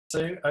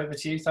Sue, over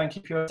to you. Thank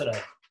you for your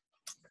today.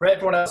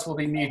 Everyone else will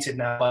be muted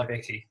now by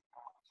Vicky.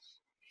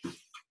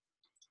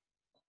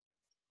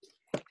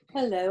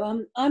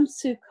 Hello, I'm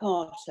Sue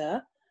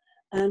Carter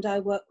and I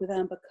work with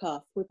Amber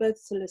Cuff. We're both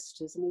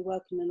solicitors and we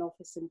work in an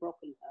office in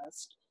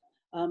Brockenhurst.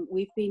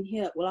 We've been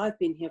here, well, I've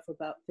been here for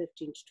about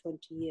 15 to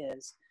 20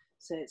 years,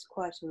 so it's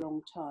quite a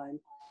long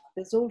time.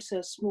 There's also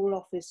a small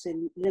office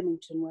in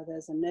Lymington where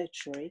there's a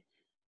notary,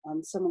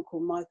 someone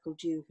called Michael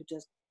Dew who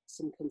does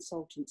some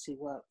consultancy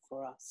work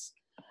for us.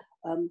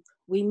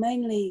 We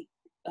mainly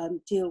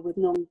deal with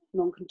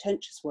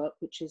non-contentious work,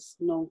 which is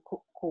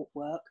non-court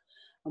work,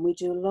 and we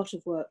do a lot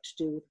of work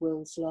to do with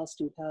wills,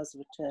 lasting powers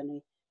of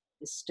attorney,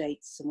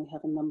 estates, and we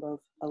have a number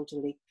of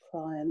elderly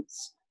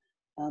clients.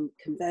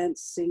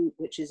 Conveyancing,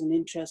 which is an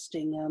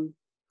interesting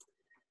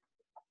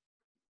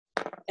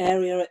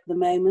area at the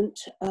moment,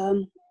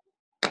 and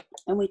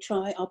we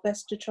try our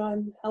best to try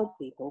and help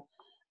people.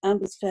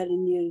 Amber's fairly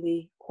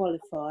newly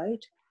qualified.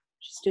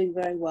 She's doing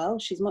very well.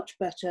 She's much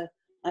better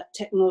at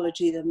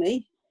technology than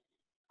me,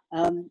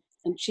 and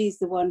she's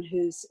the one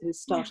who's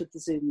started the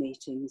Zoom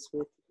meetings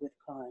with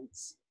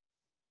clients.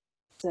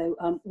 So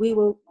we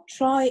will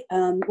try,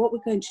 what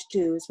we're going to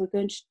do is we're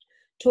going to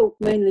talk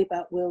mainly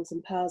about wills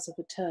and powers of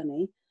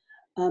attorney.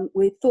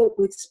 We thought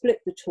we'd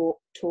split the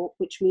talk,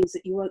 which means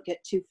that you won't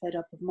get too fed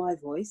up of my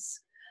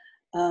voice,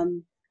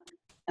 and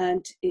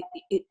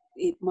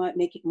it might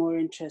make it more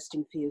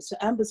interesting for you. So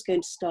Amber's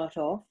going to start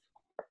off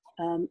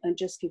and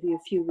just give you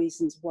a few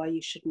reasons why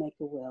you should make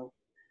a will.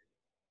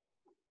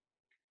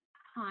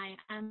 Hi,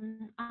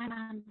 I'm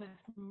Amber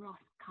from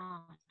Ross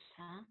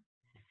Carter.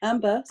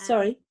 Amber,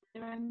 sorry.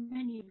 There are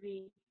many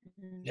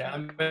reasons. Yeah,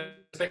 I'm a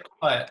bit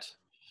quiet.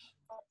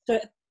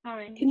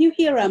 Sorry. Can you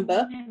hear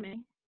Amber? Can you hear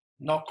me?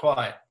 Not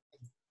quite.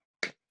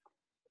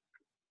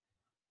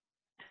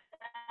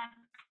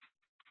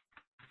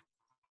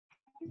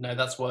 No,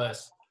 that's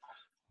worse.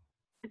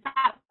 Is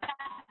that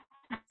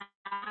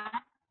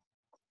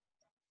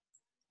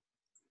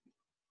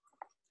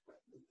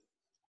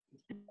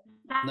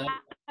No. better?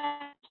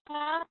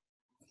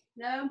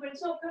 No, but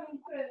it's not coming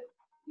through.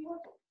 You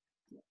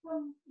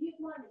want to use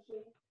my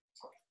machine?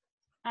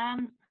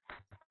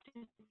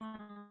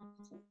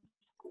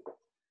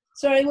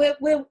 Sorry,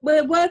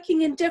 we're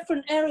working in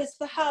different areas of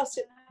the house.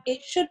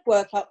 It should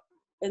work up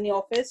in the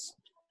office.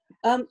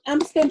 I'm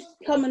just going to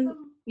come and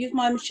use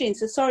my machine,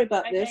 so sorry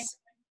about this.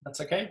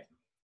 That's okay.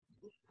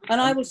 And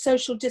I will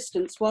social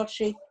distance while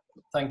she...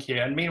 Thank you.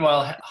 And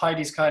meanwhile,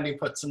 Heidi's kindly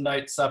put some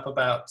notes up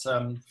about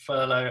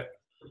furlough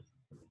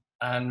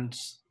and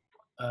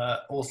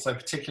also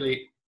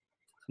particularly,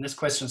 and this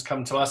question's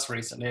come to us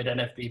recently at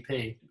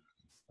NFBP,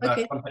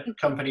 about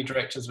company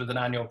directors with an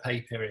annual pay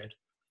period.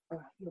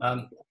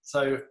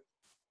 So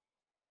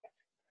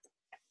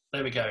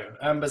there we go.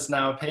 Amber's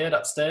now appeared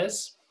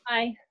upstairs.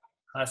 Hi.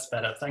 That's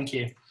better, thank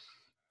you.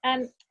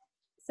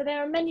 So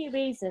there are many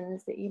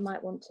reasons that you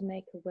might want to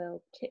make a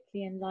will,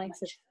 particularly in light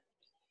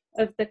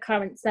of the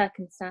current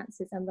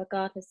circumstances and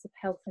regardless of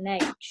health and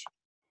age.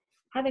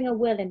 Having a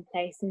will in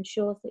place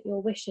ensures that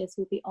your wishes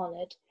will be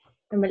honoured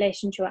in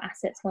relation to your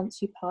assets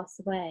once you pass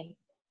away.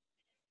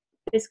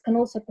 This can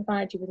also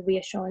provide you with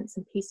reassurance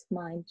and peace of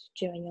mind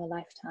during your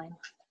lifetime.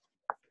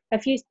 A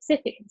few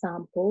specific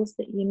examples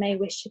that you may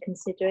wish to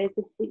consider is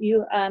that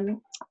you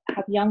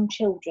have young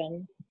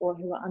children or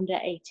who are under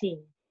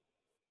 18.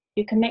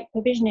 You can make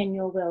provision in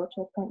your will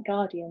to appoint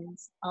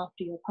guardians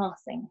after your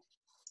passing.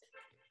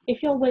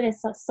 If your will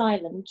is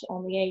silent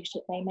on the age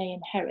that they may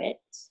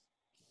inherit,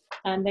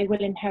 they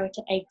will inherit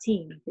at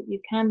 18, but you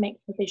can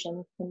make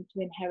provision for them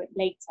to inherit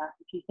later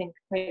if you think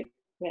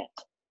appropriate,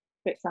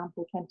 for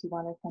example,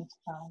 21 or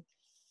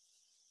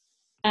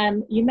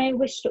 25. You may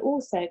wish to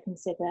also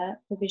consider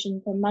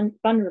provision for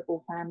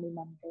vulnerable family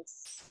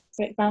members.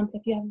 For example,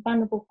 if you have a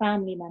vulnerable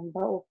family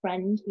member or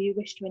friend who you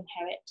wish to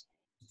inherit,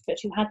 but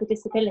who has a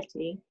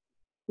disability,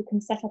 you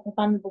can set up a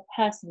vulnerable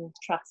persons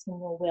trust in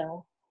your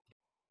will,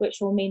 which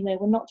will mean they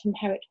will not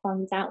inherit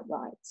funds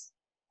outright.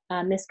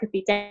 This could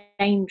be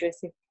dangerous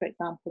if, for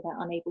example, they're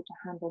unable to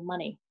handle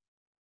money.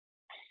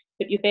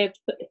 But you'll be able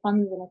to put the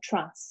funds in a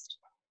trust,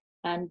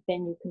 and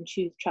then you can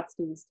choose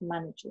trustees to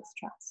manage this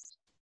trust.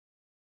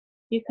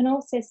 You can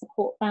also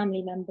support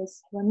family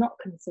members who are not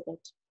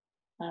considered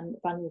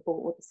vulnerable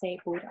or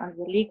disabled under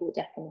the legal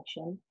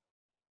definition.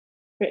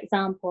 For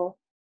example,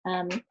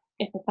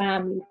 if a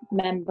family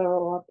member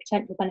or a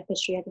potential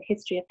beneficiary has a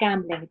history of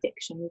gambling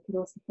addiction, you could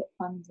also put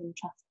funds in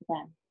trust for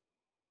them.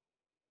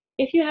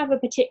 If you have a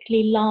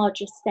particularly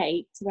large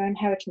estate where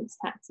inheritance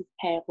tax is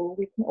payable,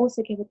 we can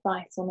also give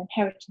advice on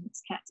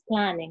inheritance tax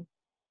planning,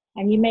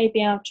 and you may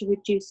be able to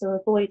reduce or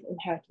avoid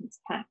inheritance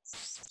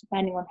tax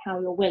depending on how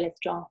your will is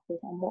drafted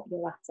and what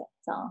your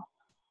assets are.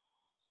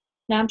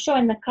 Now, I'm sure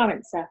in the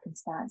current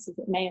circumstances,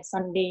 it may have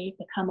suddenly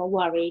become a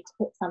worry to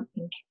put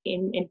something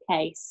in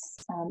place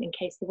in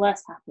case the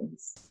worst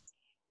happens.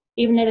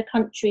 Even though the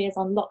country is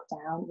on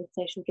lockdown with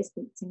social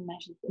distancing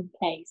measures in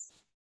place,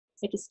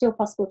 it is still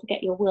possible to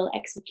get your will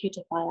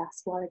executed by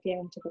us while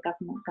adhering to the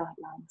government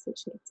guidelines,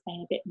 which we'll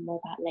explain a bit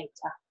more about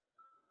later.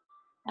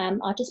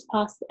 I'll just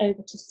pass it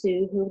over to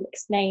Sue, who will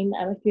explain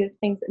a few of the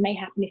things that may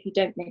happen if you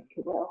don't make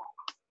a will.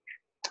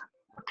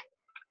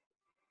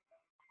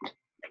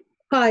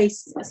 Hi,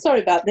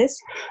 sorry about this.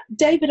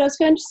 David, I was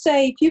going to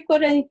say, if you've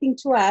got anything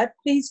to add,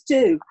 please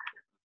do.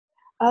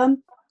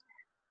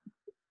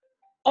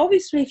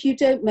 Obviously, if you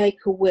don't make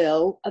a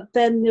will,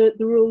 then the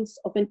rules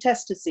of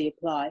intestacy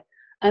apply.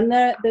 And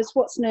there's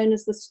what's known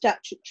as the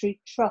statutory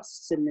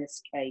trusts in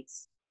this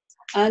case.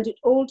 And it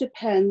all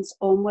depends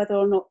on whether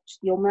or not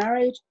you're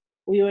married,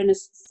 or you're in a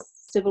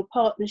civil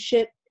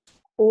partnership,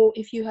 or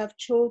if you have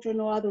children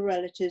or other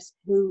relatives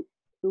who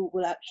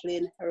will actually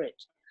inherit.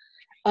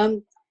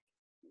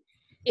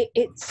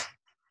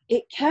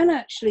 It can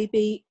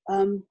actually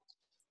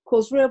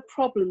cause real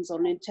problems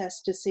on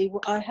intestacy.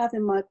 I have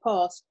in my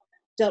past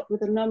dealt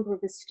with a number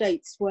of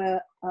estates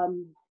where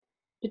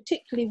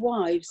particularly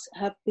wives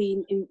have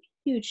been in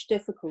huge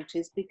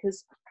difficulties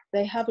because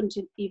they haven't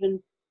even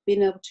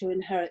been able to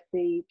inherit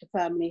the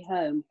family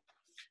home.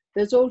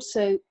 There's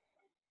also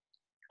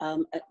a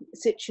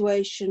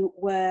situation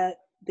where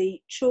the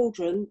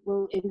children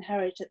will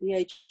inherit at the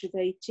age of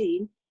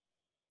 18,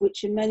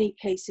 which in many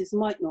cases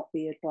might not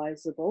be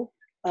advisable,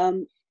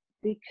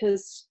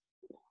 because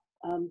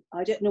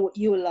I don't know what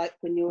you were like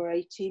when you were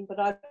 18, but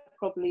I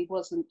probably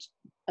wasn't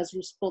as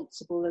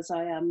responsible as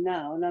I am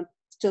now, and I'm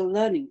still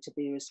learning to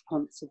be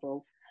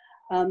responsible.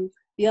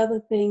 The other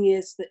thing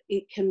is that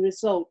it can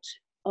result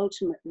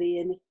ultimately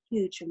in a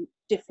huge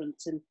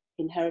difference in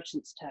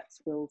inheritance tax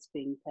bills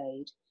being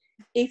paid.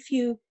 If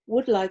you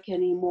would like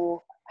any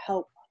more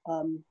help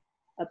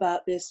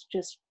about this,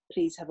 just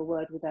please have a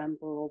word with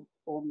Amber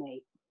or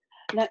me.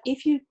 Now,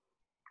 if you,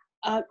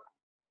 I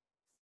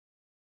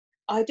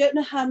don't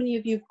know how many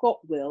of you've got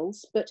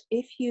wills, but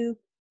if you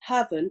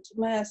haven't,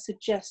 may I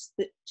suggest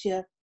that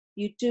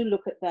you do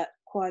look at that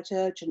quite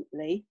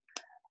urgently.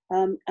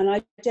 And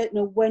I don't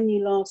know when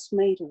you last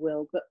made a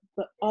will,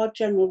 but our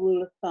general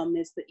rule of thumb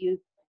is that you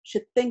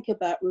should think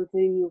about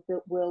reviewing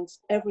your wills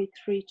every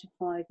 3 to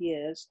 5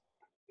 years,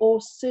 or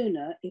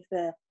sooner if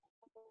there are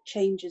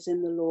changes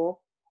in the law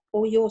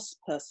or your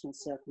personal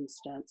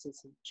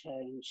circumstances have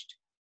changed.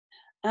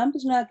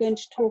 Amber's now going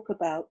to talk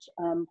about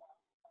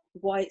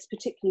why it's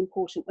particularly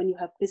important when you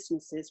have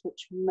businesses,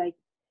 which may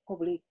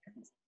probably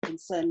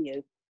concern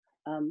you,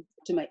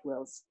 to make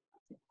wills.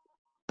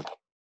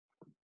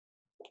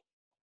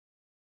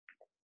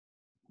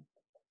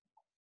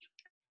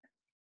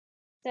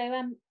 So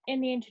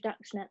in the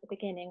introduction at the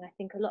beginning, I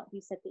think a lot of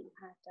you said that you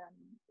had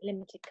a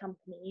limited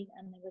company,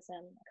 and there was a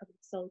couple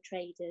of sole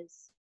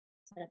traders,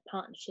 and a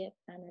partnership,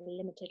 and a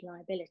limited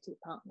liability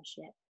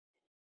partnership.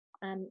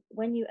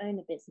 When you own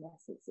a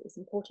business, it's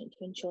important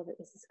to ensure that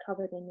this is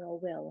covered in your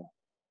will,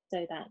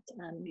 so that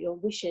your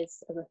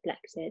wishes are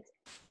reflected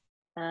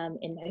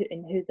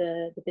in who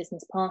the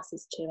business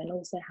passes to, and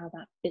also how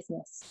that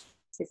business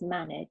is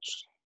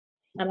managed.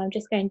 I'm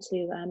just going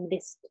to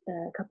list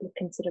a couple of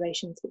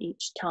considerations for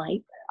each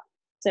type.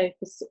 So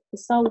for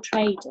sole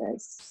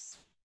traders,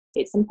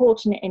 it's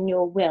important in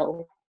your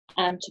will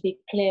to be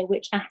clear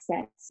which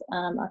assets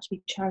are to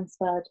be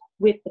transferred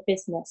with the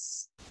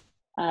business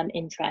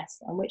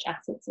interest, and which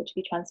assets are to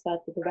be transferred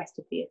with the rest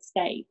of the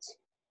estate.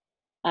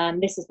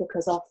 This is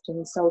because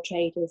often sole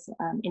traders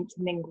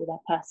intermingle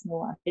their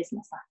personal and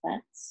business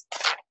assets.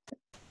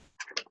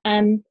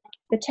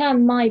 The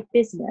term "my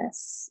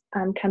business"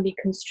 can be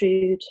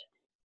construed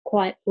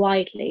quite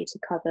widely to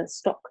cover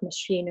stock,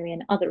 machinery,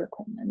 and other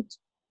equipment,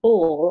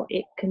 or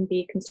it can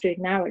be construed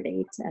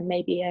narrowly and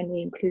maybe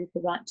only include the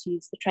right to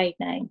use the trade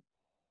name.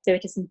 So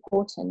it is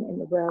important in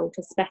the will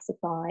to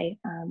specify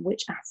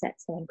which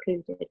assets are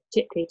included,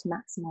 particularly to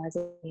maximise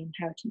the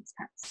inheritance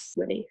tax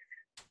relief.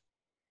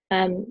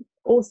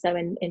 Also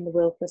in the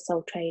will for a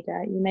sole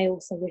trader, you may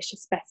also wish to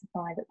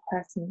specify that the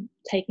person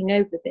taking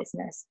over the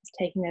business is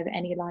taking over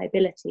any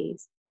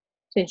liabilities,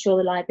 to ensure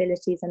the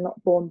liabilities are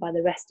not borne by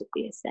the rest of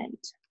the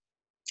estate.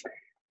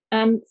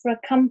 For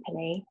a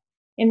company,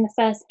 in the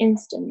first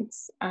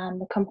instance,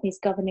 the company's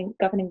governing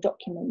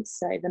documents,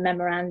 so the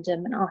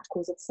memorandum and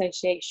articles of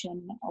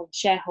association or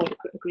shareholder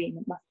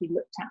agreement, must be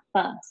looked at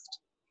first.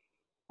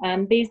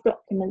 These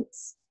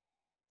documents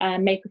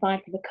may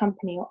provide for the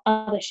company or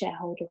other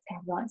shareholders to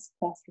have rights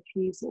of first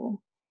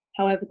refusal.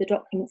 However, the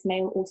documents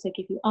may also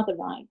give you other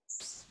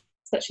rights,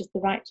 such as the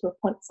right to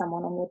appoint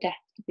someone on your death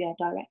to be a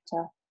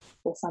director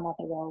or some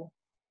other role.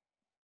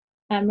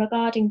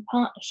 Regarding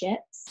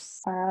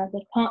partnerships,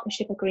 the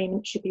partnership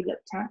agreement should be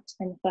looked at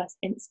in the first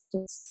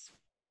instance.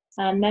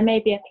 There may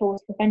be a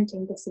clause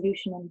preventing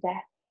dissolution on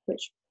death,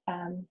 which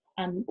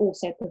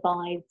also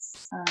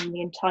provides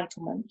the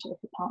entitlement of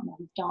the partner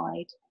who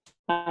died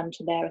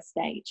to their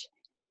estate.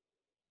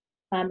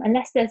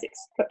 Unless there's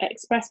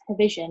express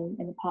provision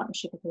in the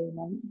partnership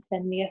agreement,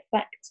 then the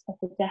effect of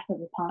the death of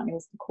the partner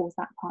is to cause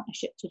that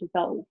partnership to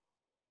dissolve.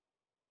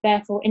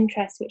 Therefore,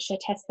 interest which a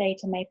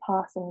testator may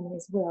pass on in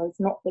his will is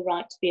not the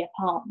right to be a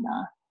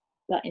partner,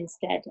 but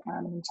instead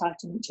an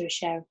entitlement to a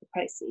share of the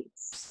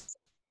proceeds.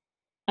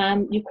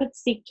 You could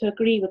seek to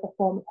agree with the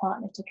former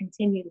partner to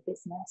continue the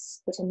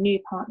business, but a new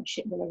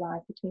partnership will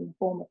arise between the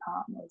former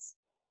partners,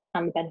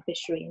 and the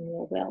beneficiary in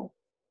your will.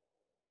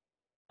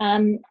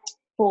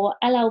 For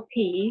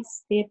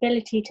LLPs, the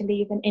ability to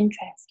leave an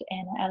interest in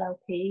an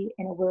LLP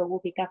in a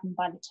will be governed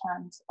by the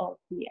terms of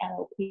the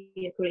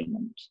LLP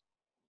agreement.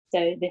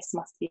 So this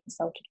must be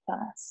consulted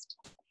first.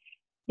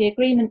 The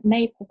agreement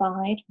may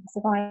provide for the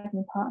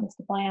surviving partners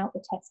to buy out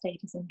the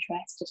testator's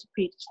interest at a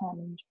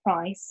predetermined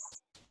price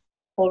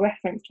or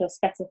reference to a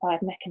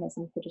specified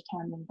mechanism for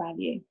determining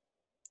value.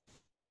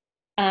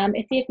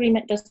 If the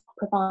agreement does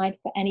provide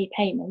for any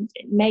payment,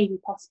 it may be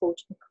possible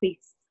to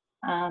bequeath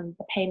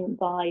the payment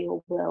via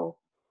your will,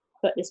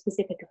 but the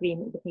specific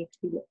agreement would need to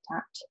be looked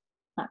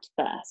at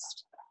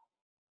first.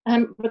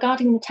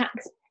 Regarding the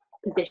tax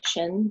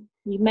position,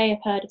 you may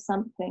have heard of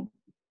something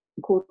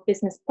called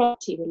business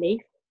property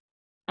relief.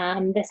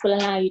 This will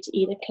allow you to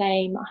either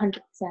claim 100%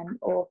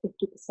 or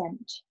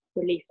 50%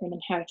 relief from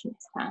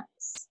inheritance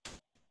tax.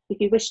 If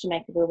you wish to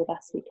make a will with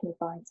us, we can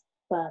advise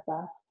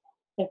further.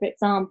 So, for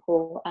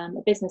example, a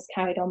business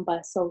carried on by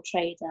a sole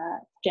trader,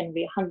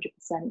 generally 100%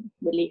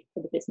 relief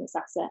for the business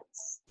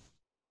assets.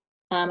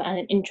 And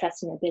an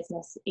interest in a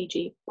business,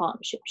 e.g.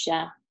 partnership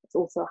share, it's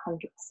also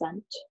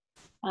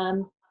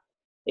 100%.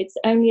 It's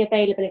only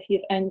available if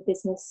you've owned the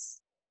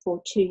business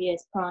for 2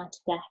 years prior to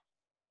death.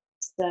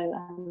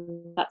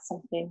 So that's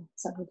something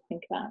to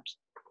think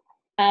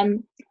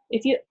about.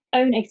 If you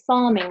own a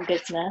farming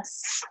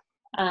business,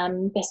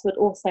 this would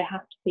also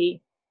have to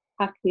be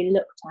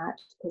looked at,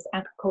 because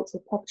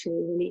agricultural property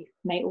relief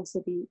may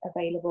also be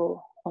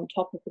available on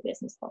top of the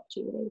business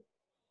property relief.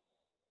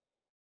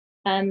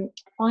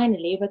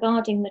 Finally,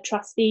 regarding the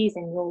trustees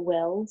in your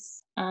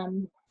wills,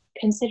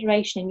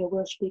 consideration in your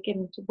will should be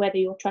given to whether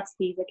your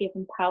trustees are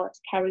given power to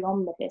carry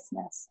on the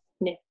business,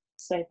 and if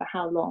so, for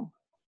how long.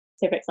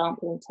 So, for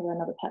example, until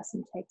another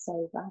person takes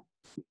over.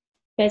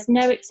 There's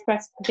no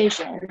express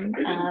provision.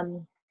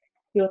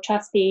 Your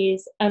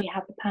trustees only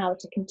have the power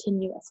to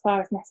continue as far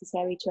as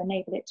necessary to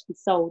enable it to be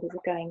sold as a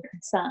going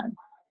concern.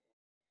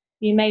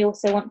 You may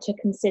also want to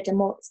consider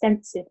more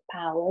extensive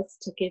powers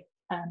to give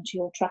to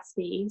your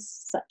trustees,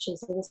 such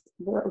as a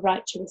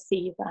right to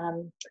receive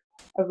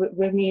a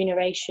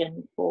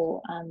remuneration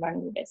for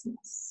running the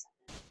business.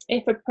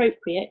 If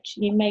appropriate,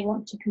 you may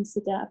want to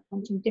consider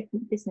appointing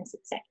different business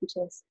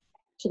executors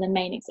to the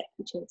main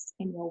executors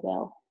in your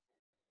will.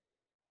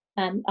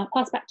 I'll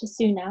pass back to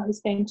Sue now,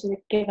 who's going to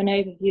give an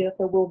overview of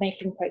the will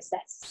making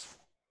process.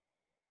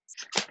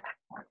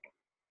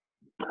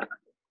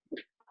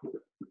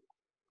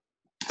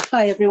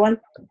 Hi everyone.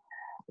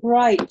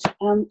 Right,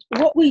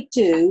 what we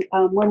do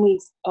when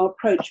we are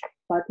approached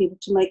by people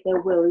to make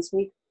their will is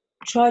we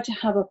try to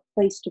have a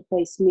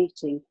face-to-face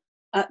meeting.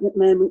 At the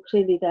moment,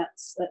 clearly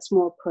that's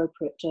more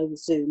appropriate over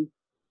Zoom.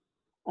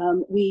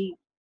 We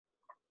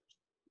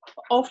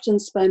often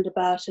spend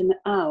about an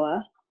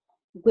hour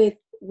with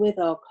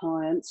our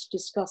clients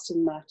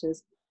discussing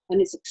matters,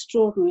 and it's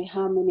extraordinary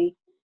how many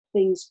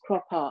things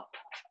crop up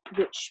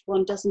which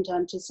one doesn't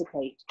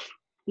anticipate,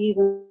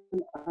 even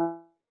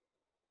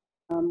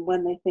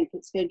when they think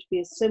it's going to be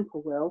a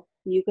simple will.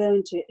 You go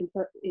into it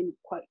in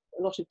quite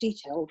a lot of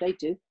detail, they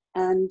do,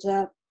 and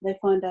they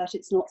find out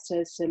it's not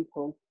so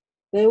simple.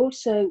 They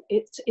also,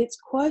 it's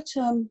quite,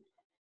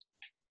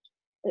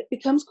 it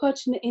becomes quite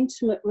an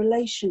intimate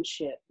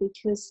relationship,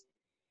 because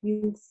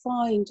you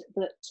find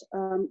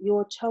that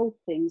you're told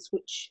things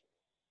which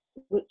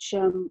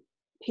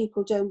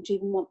people don't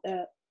even want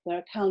their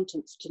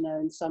accountants to know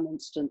in some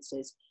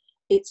instances.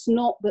 It's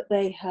not that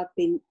they have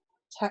been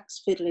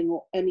tax fiddling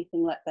or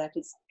anything like that.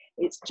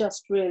 It's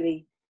just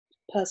really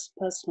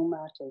personal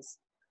matters.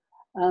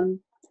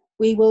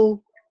 We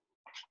will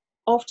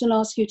often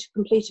ask you to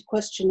complete a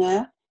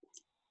questionnaire,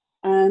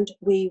 and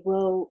we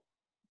will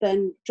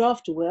then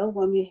draft a will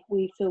when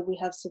we feel we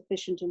have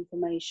sufficient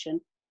information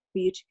for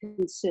you to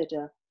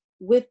consider.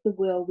 With the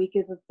will, we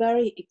give a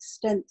very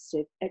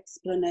extensive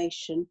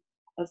explanation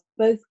of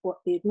both what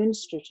the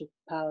administrative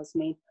powers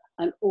mean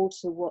and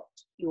also what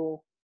your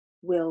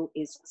will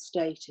is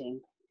stating.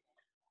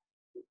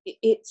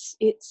 It's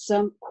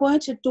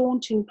quite a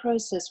daunting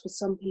process for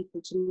some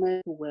people to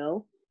make a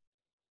will,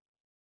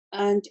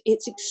 and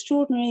it's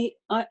extraordinary.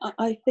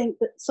 I think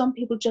that some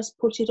people just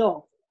put it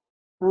off.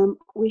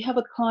 We have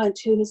a client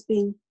who has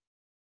been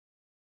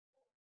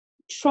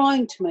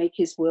trying to make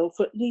his will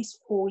for at least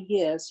 4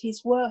 years.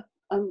 He's worth,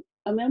 I'm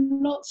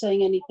not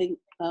saying anything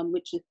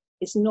which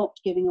is not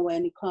giving away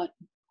any client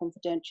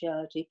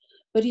confidentiality,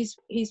 but he's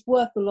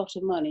worth a lot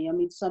of money. I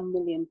mean, some £1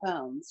 million.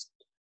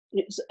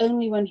 It was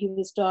only when he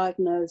was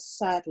diagnosed,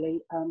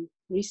 sadly,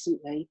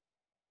 recently,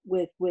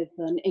 with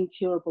an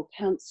incurable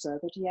cancer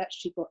that he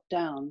actually got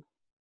down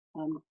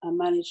and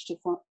managed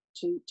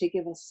to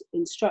give us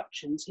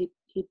instructions.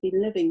 He'd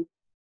been living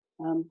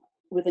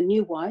with a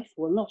new wife,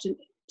 well, not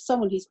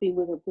someone he's been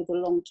with a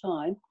long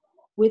time,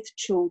 with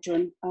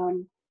children,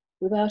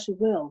 without a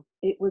will.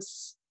 It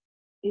was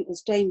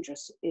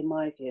dangerous in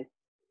my view.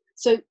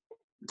 So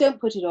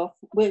don't put it off.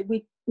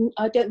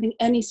 I don't think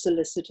any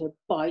solicitor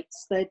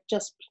bites. They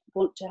just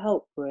want to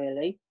help,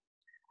 really.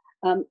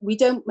 We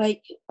don't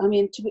make, I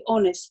mean, to be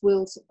honest,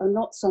 wills are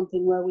not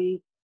something where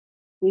we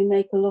we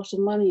make a lot of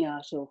money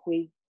out of.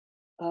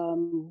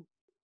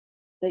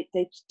 They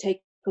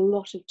take a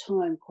lot of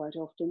time quite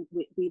often.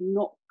 We're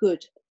not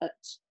good at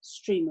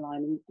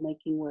streamlining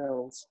making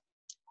wills.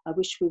 I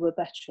wish we were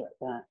better at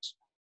that.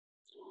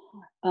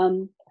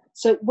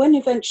 So when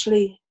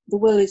eventually the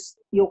will is,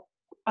 you're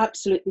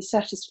absolutely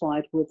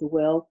satisfied with the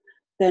will,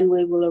 then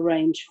we will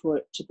arrange for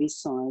it to be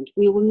signed.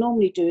 We will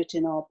normally do it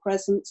in our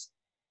presence.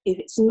 If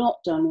it's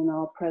not done in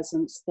our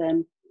presence,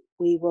 then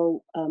we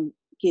will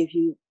give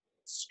you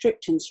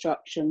strict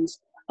instructions,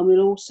 and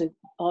we'll also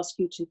ask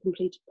you to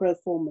complete a pro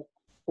forma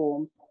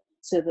form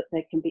so that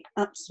there can be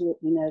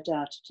absolutely no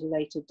doubt at a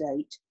later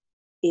date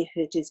if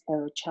it is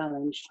ever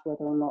challenged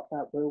whether or not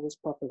that will was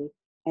properly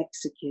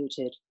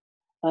executed.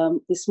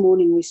 This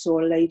morning we saw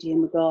a lady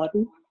in the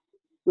garden,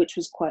 which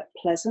was quite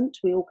pleasant.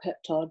 We all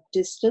kept our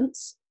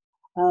distance,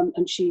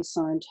 and she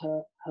signed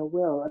her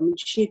will. I mean,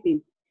 she'd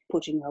been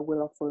putting her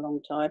will off for a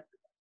long time,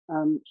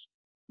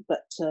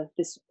 but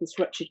this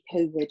wretched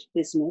COVID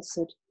business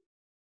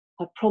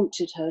had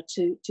prompted her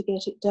to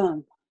get it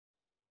done.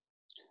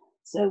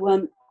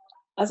 So,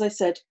 as I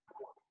said,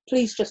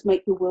 please just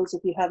make your wills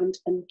if you haven't,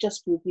 and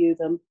just review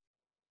them.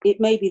 It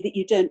may be that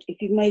you don't,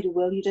 if you've made a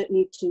will, you don't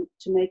need to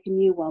make a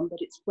new one,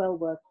 but it's well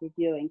worth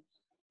reviewing.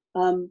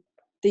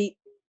 The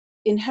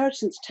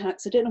inheritance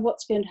tax, I don't know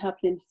what's going to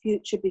happen in the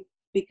future,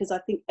 because I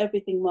think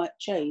everything might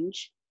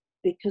change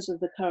because of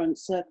the current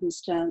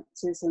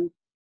circumstances and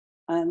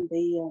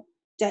the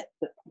debt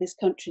that this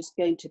country is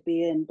going to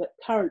be in. But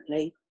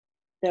currently,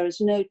 there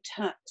is no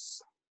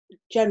tax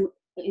in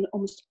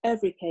almost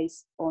every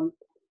case on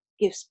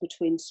gifts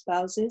between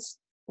spouses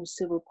or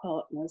civil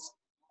partners,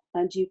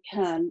 and you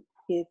can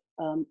give,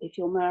 if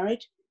you're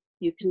married,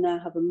 you can now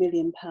have £1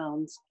 million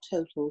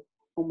total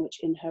on which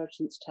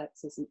inheritance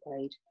tax isn't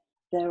paid.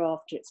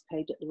 Thereafter, it's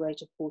paid at the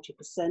rate of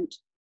 40%.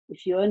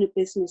 If you own a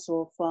business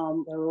or a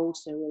farm, there are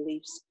also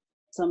reliefs.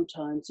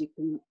 Sometimes you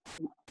can,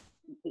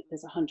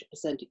 there's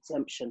 100%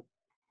 exemption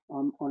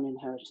on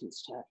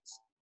inheritance tax.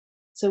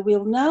 So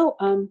we'll now,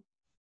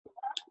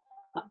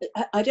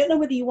 I don't know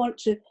whether you want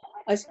to,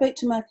 I spoke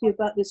to Matthew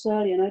about this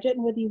earlier, and I don't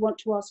know whether you want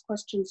to ask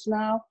questions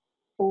now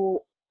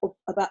or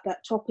about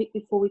that topic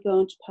before we go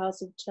on to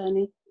powers of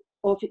attorney,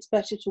 or if it's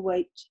better to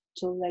wait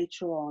till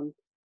later on.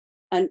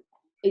 And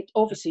it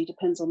obviously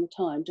depends on the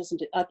time,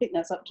 doesn't it? I think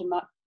that's up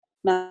to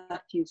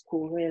Matthew's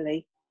call,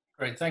 really.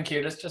 Great, thank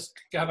you. Let's just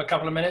have a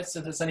couple of minutes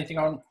if there's anything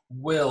on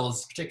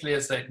wills, particularly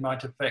as it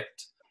might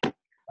affect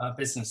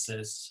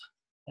businesses.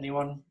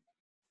 Anyone?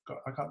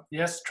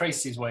 Yes,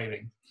 Tracy's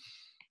waving.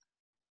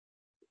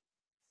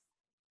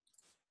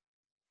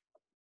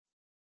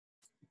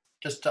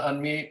 Just to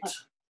unmute.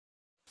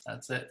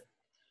 That's it.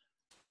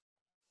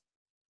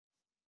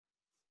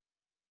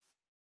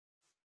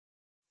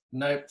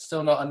 Nope,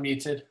 still not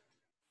unmuted.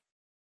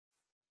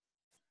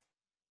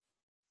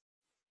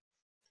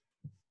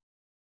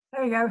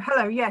 There we go.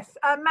 Hello. Yes.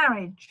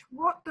 Marriage.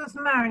 What does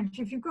marriage,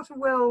 if you've got a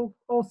will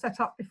all set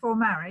up before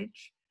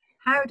marriage,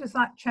 how does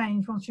that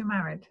change once you're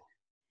married?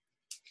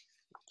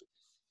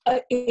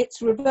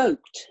 It's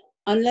revoked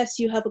unless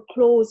you have a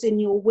clause in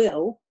your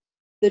will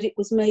that it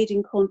was made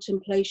in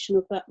contemplation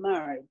of that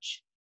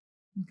marriage.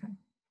 Okay.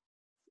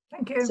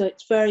 Thank you. So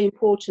it's very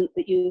important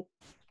that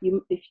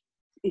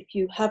if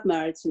you have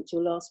married since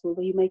your last will,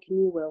 that you make a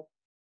new will.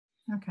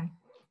 Okay.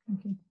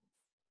 Thank you.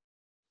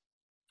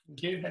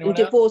 Thank you. Anyone And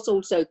divorce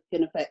also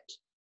can affect.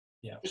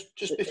 Yeah.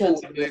 Just before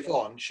we move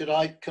on,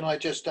 can I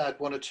just add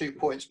 1 or 2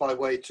 points by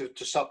way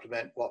to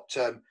supplement what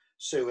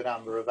Sue and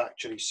Amber have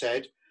actually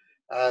said.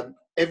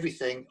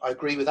 Everything, I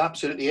agree with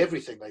absolutely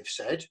everything they've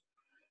said,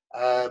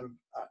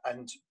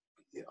 and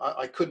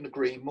I couldn't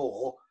agree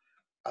more.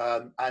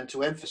 And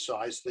to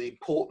emphasise the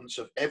importance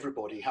of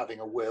everybody having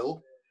a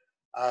will.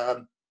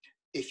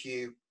 If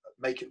you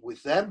make it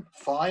with them,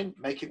 fine.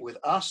 Make it with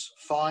us,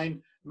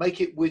 fine.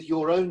 Make it with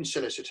your own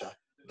solicitor.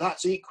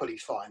 That's equally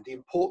fine. The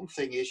important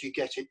thing is you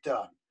get it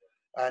done.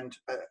 And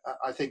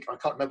I think, I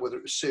can't remember whether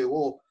it was Sue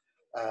or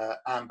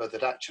Amber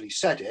that actually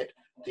said it.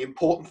 The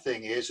important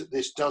thing is that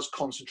this does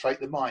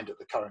concentrate the mind at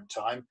the current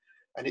time.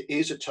 And it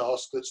is a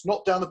task that's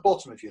not down the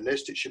bottom of your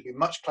list. It should be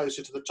much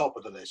closer to the top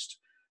of the list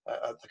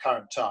at the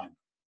current time.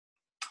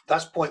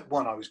 That's point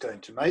 1 I was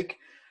going to make.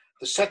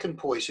 The second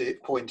point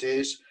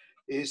is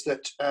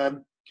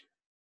that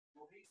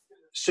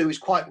Sue is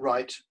quite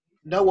right.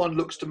 No one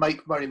looks to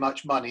make very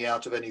much money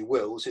out of any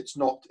wills.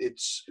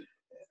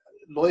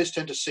 Lawyers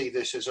tend to see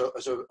this as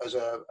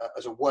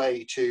a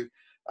way to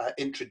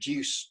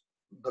introduce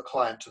the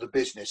client to the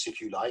business,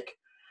 if you like.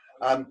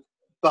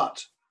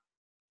 But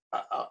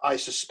I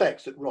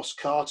suspect that Ross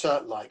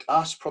Carter, like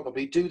us,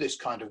 probably do this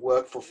kind of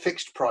work for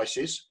fixed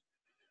prices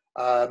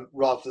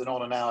rather than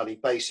on an hourly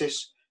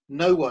basis.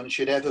 No one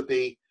should ever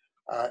be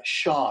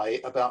shy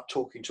about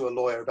talking to a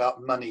lawyer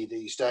about money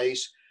these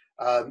days.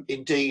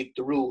 Indeed,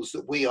 the rules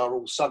that we are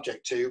all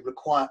subject to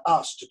require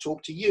us to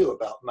talk to you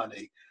about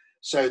money.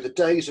 So the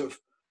days of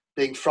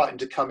being frightened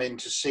to come in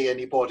to see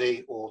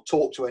anybody or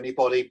talk to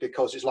anybody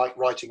because it's like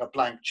writing a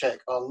blank check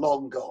are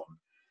long gone.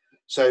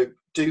 So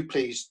do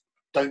please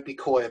don't be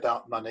coy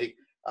about money.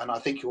 And I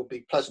think you'll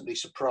be pleasantly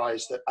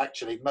surprised that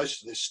actually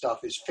most of this stuff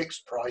is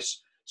fixed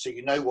price, so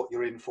you know what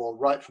you're in for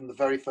right from the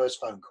very first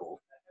phone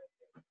call.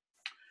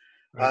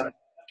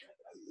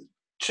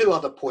 Two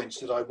other points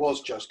that I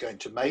was just going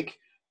to make,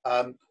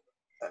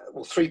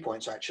 well, 3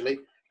 points actually.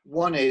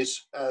 One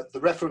is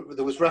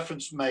there was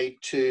reference made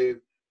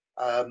to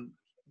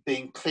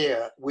being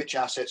clear which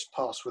assets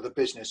pass with a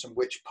business and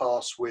which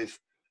pass with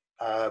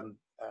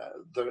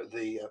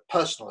the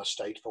personal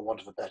estate, for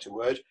want of a better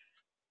word.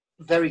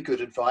 Very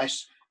good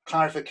advice.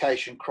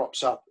 Clarification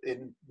crops up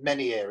in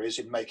many areas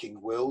in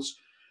making wills.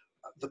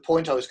 The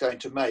point I was going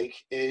to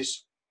make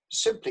is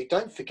simply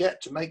don't forget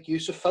to make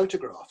use of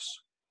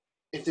photographs.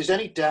 If there's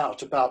any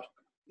doubt about,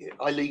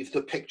 I leave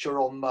the picture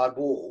on my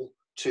wall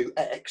to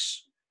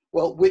X,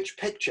 well, which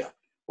picture?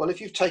 Well,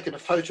 if you've taken a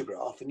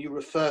photograph and you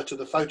refer to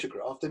the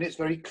photograph, then it's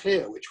very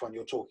clear which one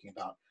you're talking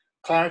about.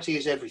 Clarity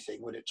is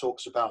everything when it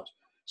talks about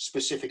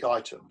specific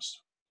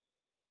items.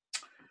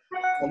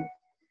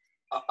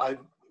 I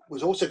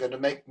was also going to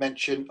make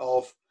mention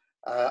of,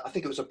 I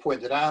think it was a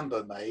point that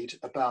Amber made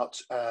about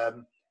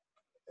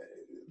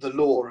the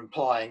law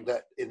implying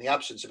that in the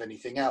absence of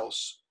anything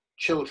else,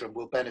 children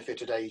will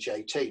benefit at age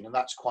 18, and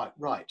that's quite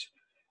right.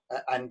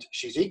 And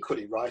she's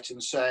equally right in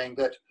saying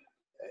that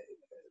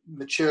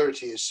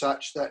maturity is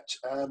such that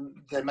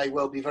there may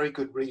well be very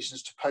good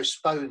reasons to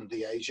postpone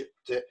the age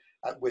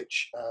at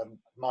which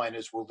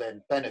minors will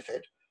then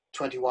benefit,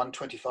 21,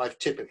 25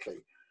 typically.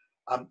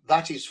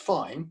 That is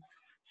fine,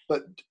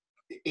 but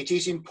it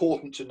is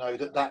important to know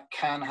that that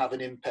can have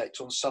an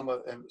impact on some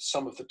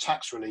of the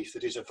tax relief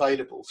that is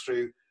available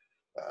through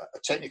a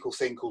technical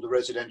thing called the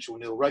residential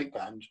nil rate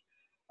band.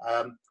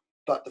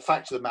 But the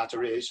fact of the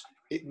matter is,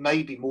 it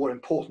may be more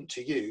important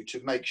to you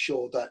to make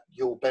sure that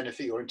your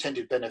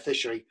intended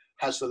beneficiary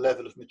has the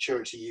level of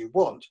maturity you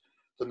want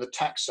than the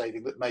tax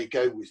saving that may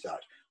go with that.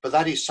 But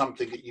that is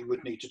something that you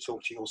would need to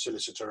talk to your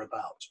solicitor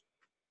about.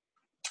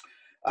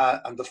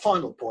 And the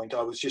final point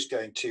I was just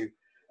going to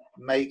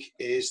make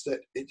is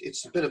that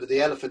it's a bit of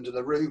the elephant in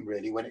the room,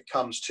 really, when it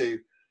comes to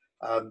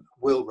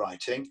will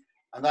writing,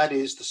 and that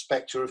is the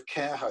spectre of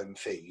care home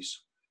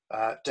fees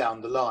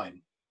down the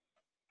line.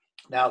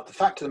 Now, the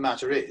fact of the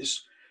matter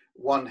is,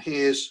 one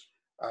hears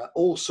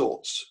all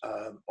sorts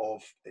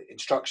of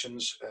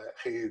instructions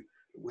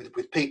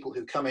with people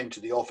who come into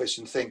the office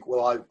and think,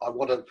 well, I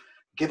want to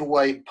give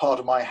away part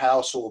of my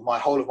house or my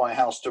whole of my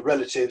house to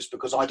relatives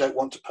because I don't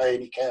want to pay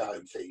any care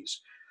home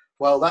fees.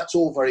 Well, that's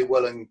all very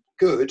well and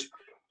good,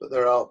 but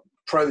there are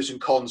pros and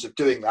cons of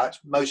doing that,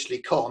 mostly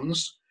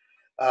cons.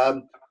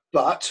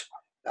 But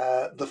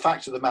the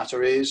fact of the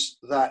matter is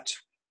that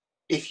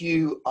if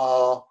you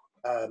are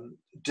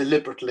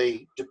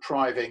deliberately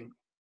depriving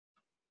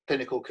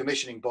clinical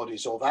commissioning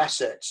bodies of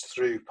assets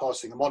through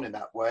passing them on in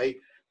that way,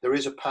 there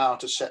is a power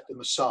to set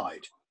them aside.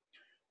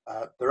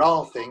 There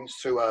are things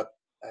through a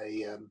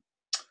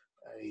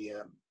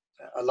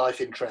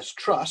life interest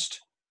trust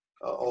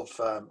of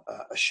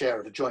a share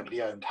of a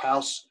jointly owned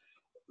house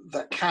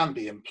that can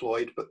be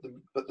employed, but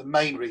the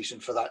main reason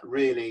for that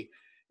really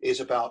is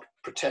about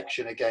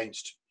protection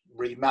against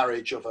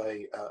remarriage of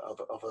a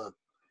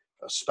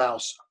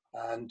spouse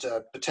and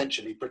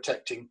potentially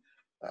protecting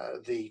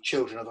the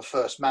children of a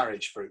first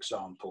marriage, for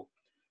example.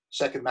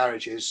 Second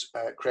marriages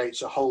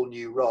creates a whole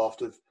new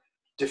raft of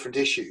different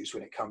issues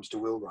when it comes to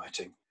will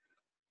writing.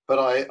 But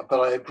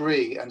I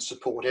agree and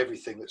support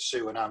everything that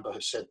Sue and Amber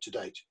have said to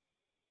date.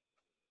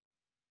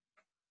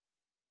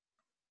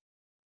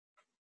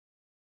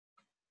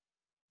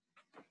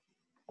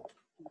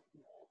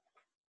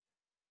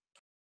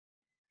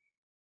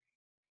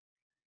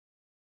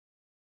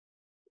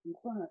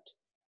 Quiet.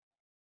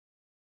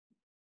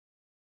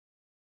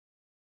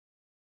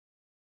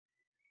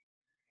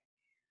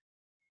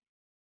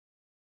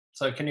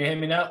 So can you hear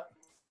me now?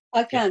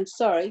 I can,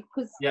 sorry.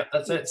 Yeah,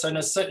 that's it. So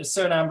now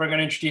Sue and Amber are going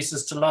to introduce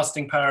us to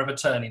lasting power of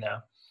attorney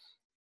now.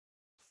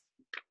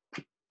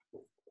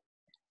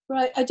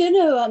 Right, I don't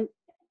know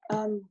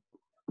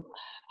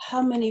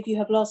how many of you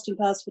have lasting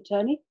powers of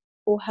attorney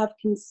or have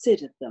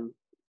considered them,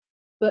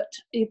 but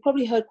you've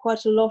probably heard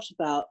quite a lot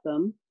about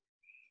them.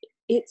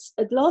 It's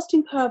a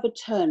lasting power of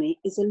attorney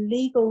is a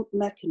legal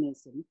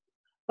mechanism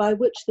by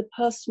which the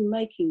person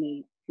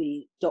making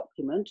the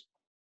document,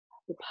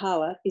 the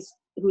power,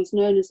 who is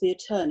known as the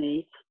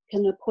attorney,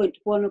 can appoint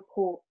one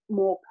or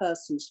more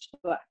persons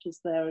to act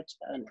as their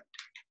attorney.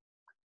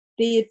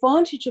 The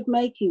advantage of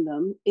making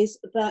them is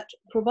that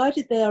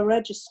provided they are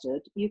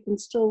registered, the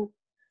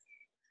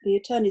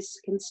attorneys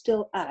can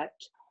still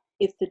act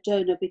if the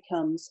donor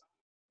becomes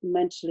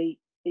mentally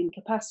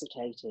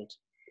incapacitated.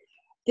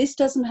 This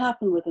doesn't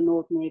happen with an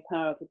ordinary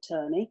power of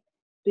attorney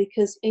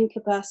because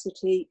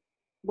incapacity,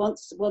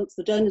 once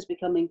the donors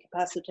become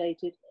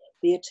incapacitated,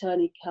 the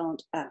attorney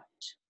can't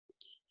act.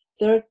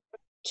 There are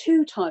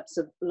two types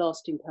of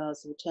lasting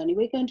powers of attorney.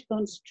 We're going to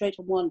concentrate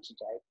on one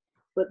today,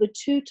 but the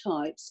two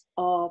types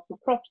are for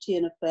property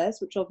and affairs,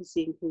 which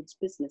obviously includes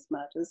business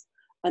matters,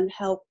 and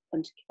health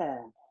and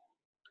care.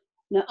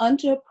 Now,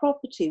 under a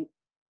property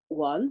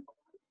one,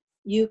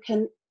 you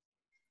can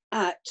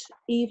act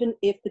even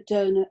if the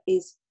donor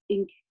is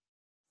you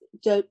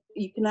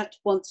can act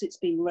once it's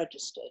been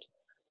registered.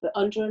 But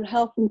under a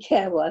health and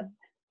care one,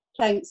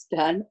 thanks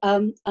Dan,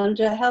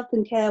 under a health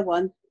and care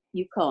one,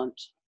 you can't.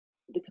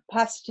 The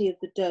capacity of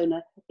the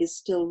donor is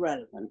still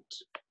relevant.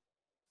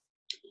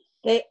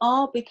 They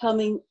are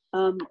becoming,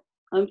 I'm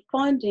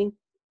finding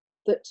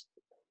that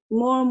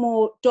more and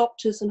more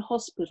doctors and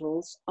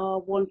hospitals are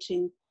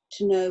wanting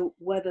to know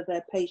whether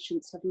their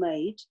patients have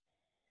made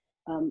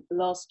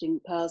lasting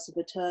powers of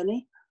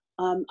attorney.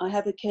 I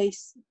have a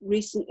case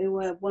recently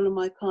where one of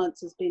my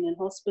clients has been in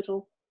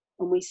hospital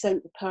and we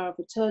sent the power of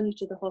attorney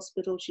to the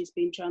hospital. She's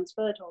been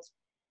transferred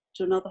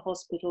to another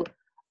hospital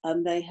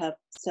and they have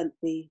sent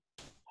the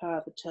power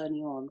of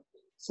attorney on.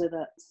 So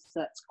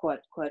that's quite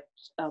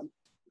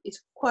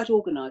it's quite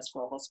organised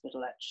for a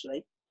hospital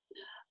actually.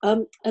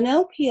 An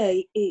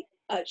LPA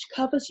actually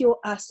covers your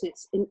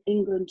assets in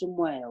England and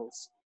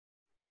Wales.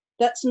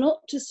 That's not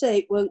to say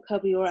it won't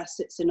cover your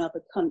assets in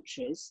other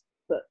countries,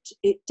 but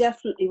it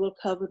definitely will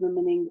cover them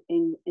in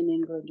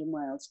England and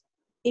Wales.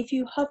 If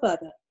you have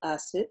other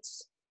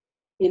assets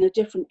in a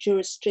different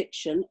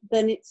jurisdiction,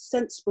 then it's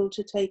sensible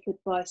to take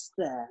advice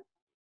there.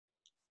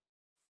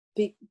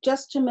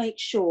 Just to make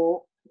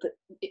sure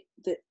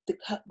that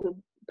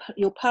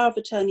your power of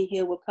attorney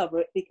here will cover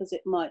it, because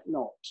it might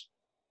not.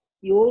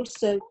 You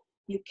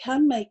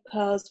can make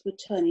powers of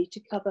attorney to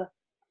cover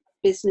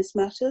business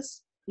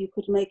matters. You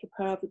could make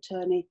a power of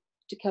attorney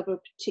to cover a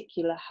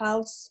particular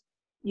house.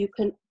 You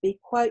can be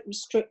quite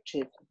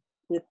restrictive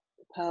with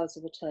powers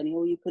of attorney,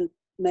 or you can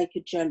make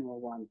a general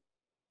one.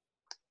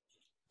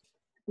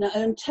 Now,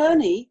 an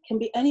attorney can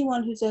be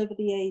anyone who's over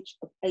the age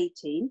of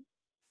 18,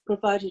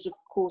 provided, of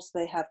course,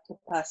 they have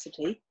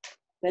capacity.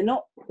 They've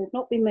not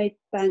been made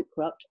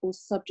bankrupt or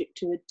subject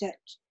to a debt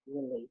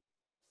relief.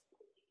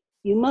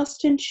 You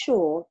must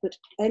ensure that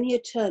any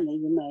attorney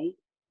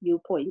you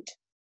appoint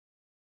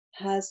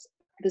has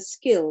the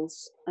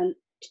skills and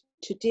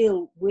to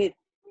deal with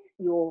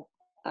your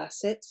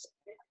assets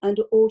and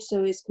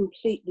also is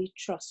completely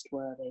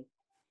trustworthy.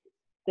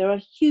 There are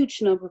a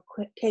huge number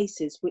of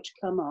cases which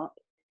come up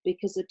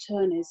because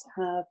attorneys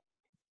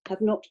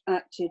have not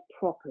acted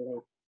properly.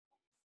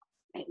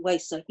 It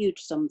wastes a huge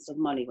sums of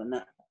money when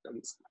that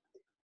happens.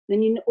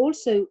 Then you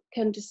also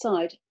can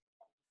decide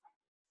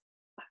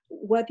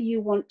whether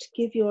you want to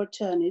give your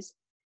attorneys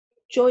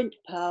joint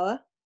power,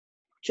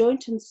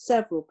 joint and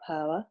several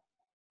power,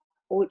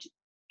 or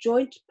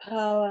joint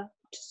power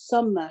to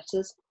some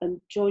matters and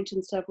joint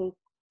and several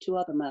to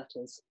other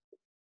matters.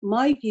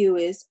 My view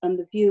is, and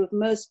the view of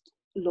most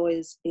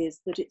lawyers is,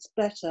 that it's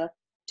better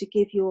to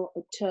give your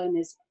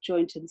attorneys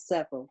joint and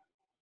several.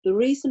 The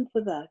reason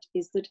for that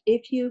is that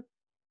if you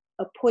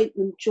appoint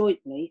them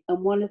jointly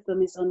and one of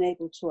them is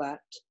unable to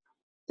act,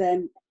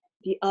 then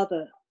the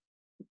other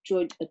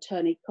joint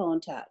attorney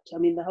can't act. I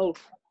mean, the whole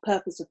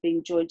purpose of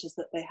being joint is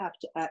that they have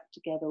to act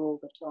together all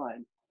the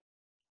time.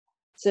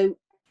 So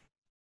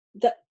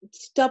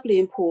that's doubly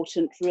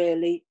important,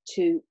 really,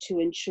 to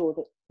ensure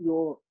that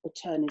your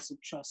attorneys are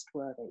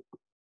trustworthy.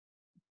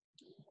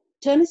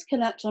 Attorneys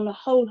can act on a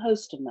whole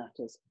host of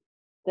matters.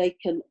 They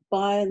can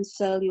buy and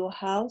sell your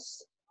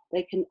house.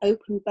 They can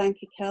open bank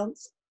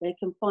accounts. They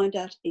can find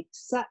out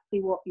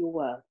exactly what you're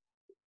worth,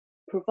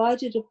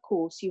 provided, of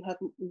course, you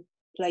haven't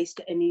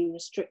placed any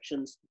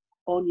restrictions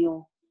on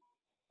your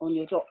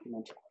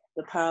document,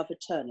 the power of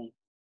attorney.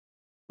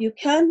 You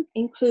can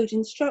include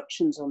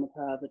instructions on the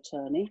power of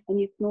attorney,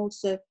 and you can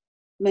also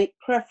make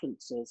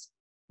preferences.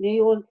 Now,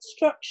 your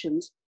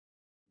instructions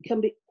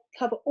can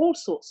cover all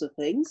sorts of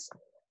things.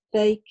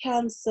 They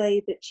can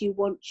say that you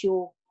want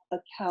your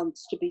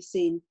accounts to be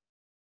seen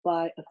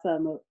by a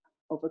firm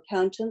of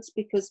accountants,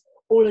 because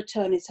all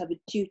attorneys have a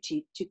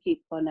duty to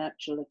keep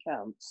financial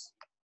accounts.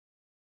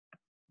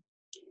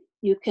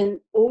 You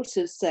can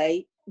also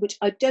say, which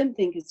I don't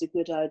think is a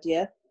good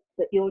idea,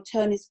 that your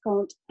attorneys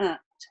can't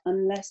act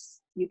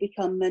unless you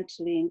become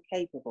mentally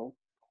incapable.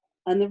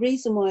 And the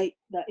reason why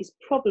that is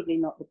probably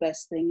not the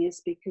best thing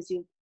is because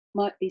you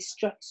might be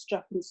struck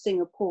in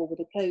Singapore with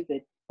a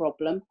COVID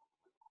problem,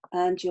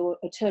 and your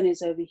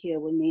attorneys over here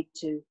will need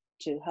to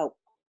help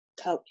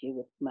you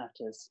with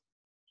matters.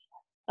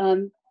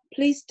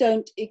 Please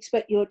don't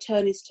expect your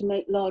attorneys to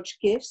make large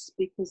gifts,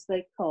 because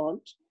they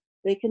can't.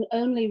 They can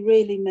only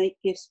really make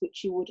gifts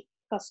which you would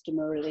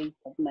customarily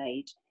have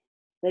made.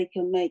 They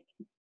can make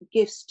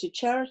gifts to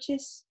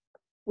charities,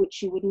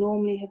 which you would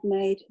normally have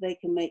made. They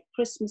can make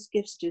Christmas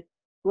gifts to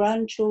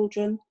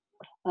grandchildren,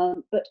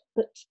 but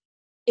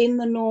in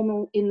the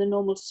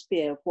normal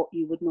sphere of what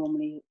you would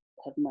normally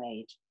have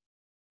made.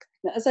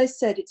 Now, as I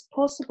said, it's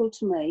possible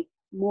to make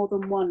more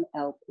than one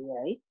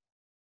LPA,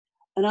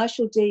 and I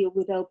shall deal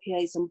with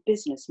LPAs on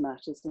business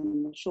matters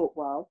in a short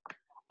while.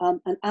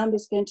 And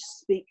Amber's going to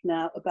speak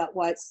now about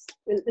why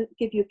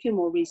give you a few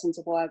more reasons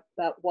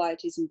about why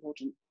it is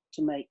important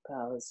to make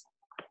powers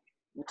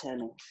of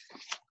attorney.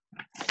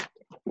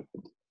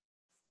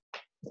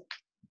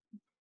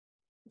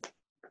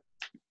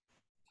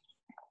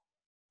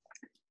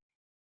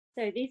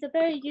 So these are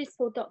very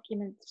useful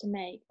documents to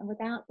make, and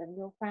without them,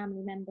 your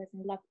family members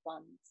and loved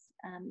ones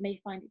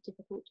may find it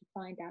difficult to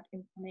find out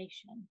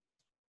information.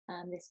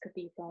 This could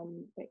be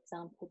from, for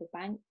example, the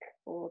bank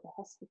or the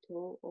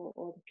hospital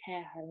or the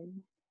care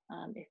home,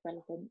 if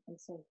relevant, and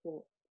so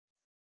forth.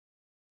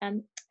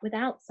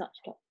 Without such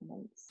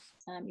documents,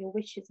 your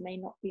wishes may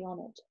not be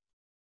honoured.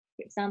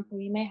 For example,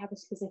 you may have a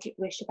specific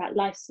wish about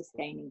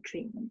life-sustaining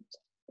treatment,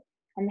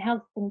 and the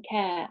health and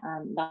care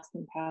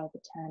lasting power of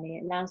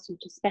attorney allows you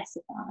to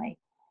specify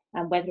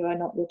whether or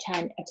not your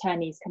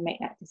attorneys can make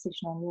that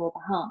decision on your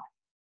behalf.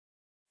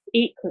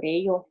 Equally,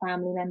 your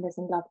family members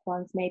and loved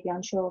ones may be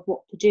unsure of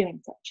what to do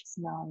in such a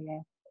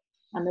scenario,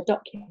 and the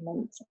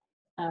document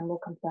will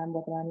confirm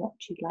whether or not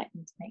you'd like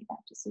them to make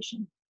that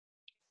decision.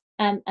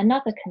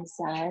 Another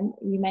concern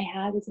you may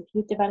have is if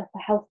you develop a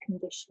health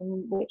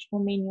condition which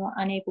will mean you're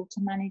unable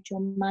to manage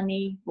your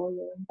money or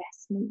your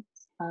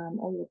investments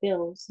or your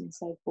bills and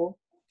so forth.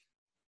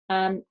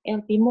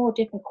 It'll be more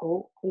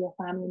difficult for your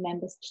family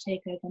members to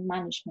take over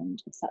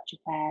management of such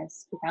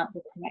affairs without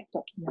the correct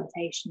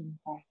documentation in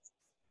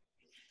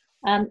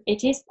place.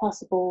 It is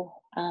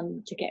possible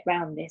to get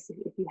around this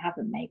if you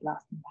haven't made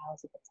lasting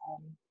powers of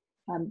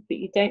attorney, but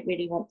you don't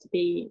really want to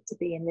be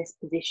in this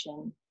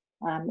position.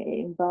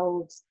 It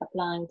involves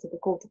applying to the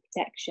Court of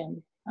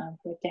Protection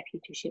for a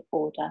deputyship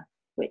order,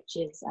 which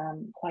is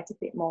quite a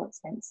bit more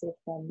expensive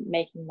than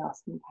making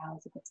lasting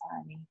powers of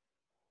attorney.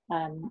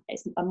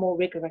 It's a more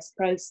rigorous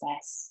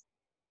process,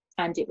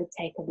 and it would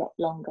take a lot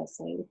longer,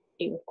 so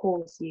it would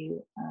cause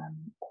you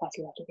quite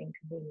a lot of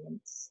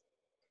inconvenience.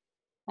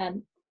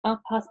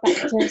 I'll pass back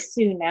to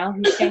Sue now,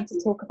 who's going to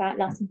talk about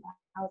lasting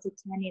powers of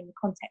attorney in the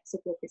context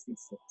of your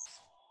businesses.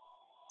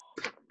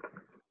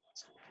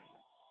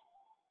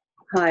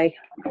 Hi.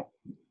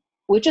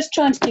 We're just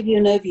trying to give you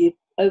an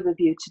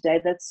overview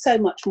today. There's so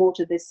much more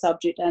to this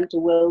subject and to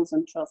wills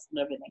and trusts and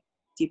everything,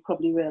 as you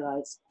probably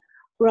realise.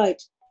 Right.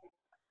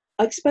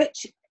 I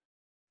expect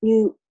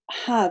you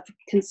have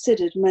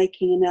considered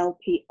making an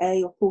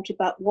LPA or thought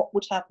about what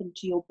would happen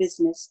to your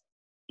business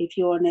if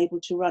you're unable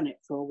to run it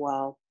for a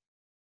while.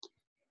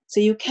 So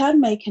you can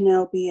make an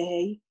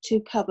LPA to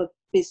cover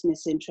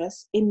business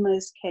interests in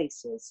most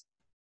cases.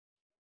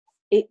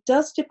 It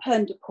does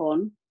depend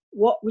upon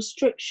what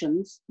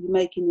restrictions you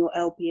make in your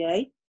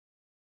LPA.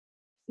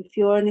 If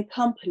you're in a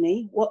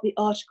company, what the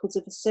Articles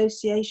of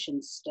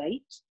Association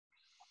state,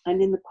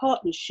 and in the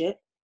partnership,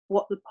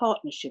 what the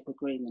partnership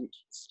agreement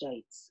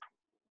states.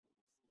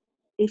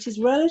 It is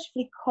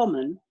relatively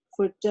common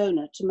for a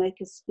donor to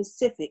make a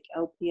specific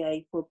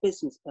LPA for a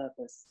business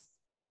purpose.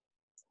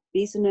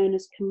 These are known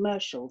as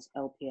commercials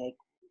LPA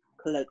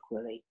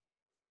colloquially.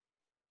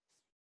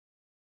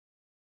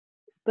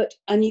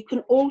 And you can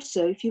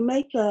also, if you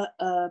make a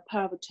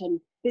power of attorney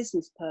for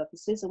business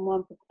purposes and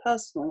one for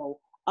personal or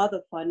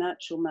other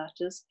financial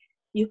matters,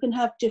 you can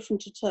have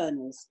different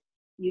attorneys.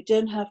 You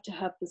don't have to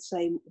have the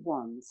same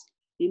ones.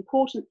 The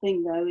important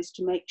thing, though, is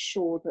to make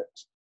sure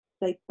that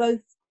they both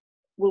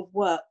will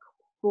work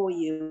for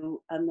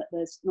you and that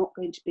there's not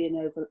going to be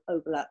an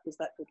overlap, because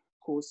that could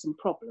cause some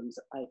problems,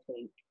 I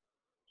think.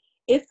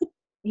 If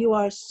you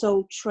are a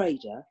sole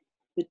trader,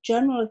 the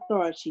general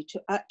authority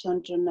to act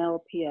under an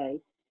LPA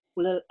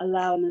will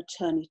allow an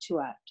attorney to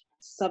act,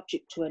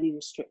 subject to any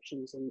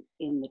restrictions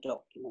in the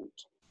document.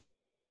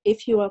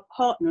 If you are a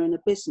partner in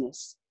a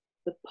business,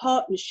 the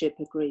partnership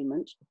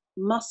agreement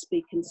must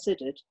be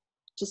considered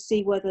to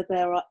see whether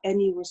there are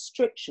any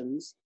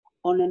restrictions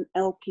on an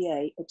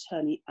LPA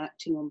attorney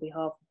acting on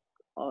behalf of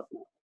the partner.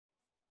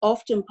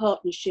 Often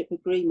partnership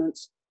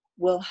agreements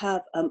will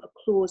have a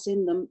clause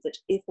in them that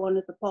if one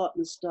of the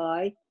partners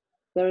die,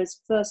 there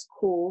is first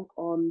call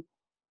on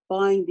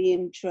buying the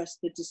interest,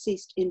 the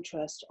deceased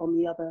interest on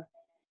the other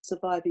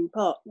surviving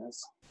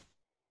partners.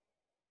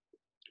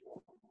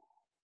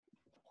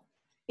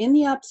 In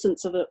the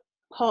absence of a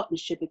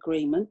partnership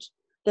agreement,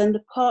 then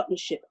the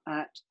Partnership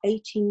Act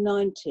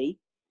 1890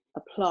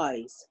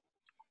 applies.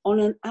 On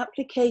an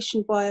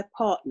application by a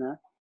partner,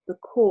 the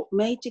court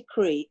may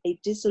decree a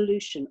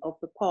dissolution of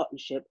the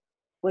partnership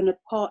when a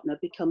partner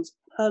becomes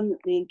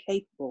permanently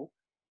incapable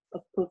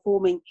of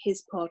performing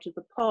his part of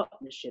the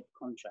partnership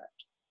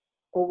contract,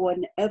 or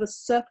whenever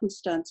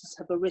circumstances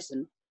have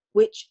arisen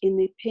which, in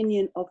the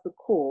opinion of the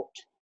court,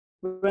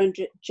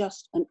 render it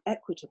just and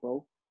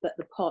equitable that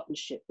the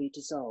partnership be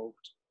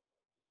dissolved.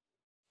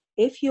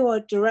 If you are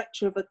a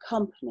director of a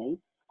company,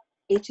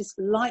 it is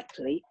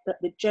likely that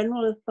the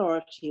general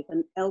authority of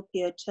an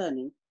LPA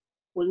attorney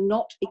will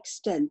not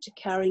extend to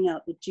carrying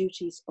out the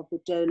duties of the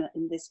donor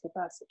in this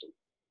capacity.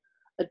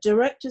 A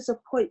director's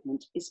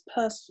appointment is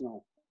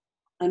personal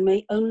and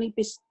may only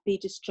be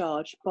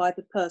discharged by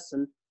the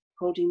person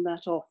holding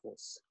that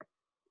office.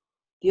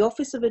 The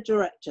office of a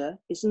director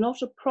is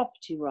not a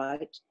property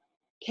right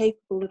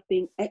capable of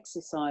being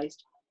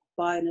exercised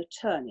by an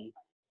attorney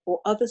or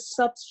other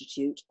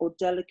substitute or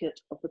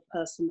delegate of the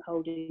person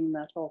holding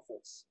that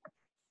office.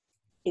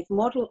 If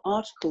model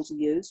articles are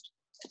used,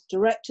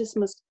 directors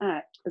must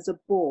act as a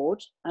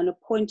board and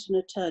appoint an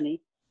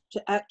attorney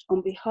to act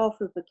on behalf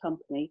of the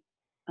company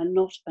and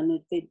not an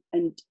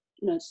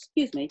no,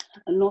 excuse me,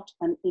 and not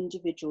an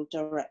individual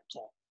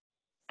director.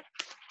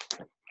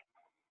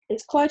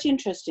 It's quite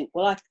interesting.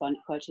 Well, I find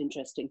it quite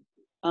interesting.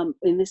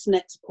 In this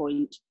next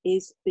point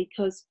is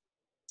because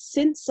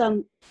since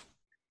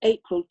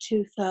April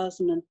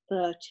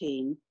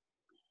 2013,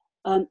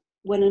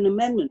 when an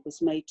amendment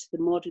was made to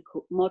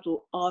the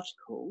model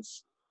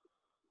articles,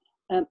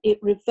 it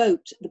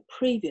revoked the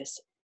previous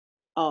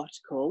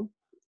article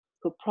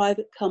for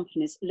private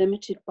companies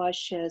limited by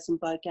shares and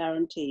by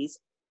guarantees,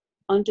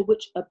 under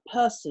which a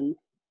person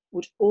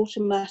would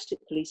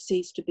automatically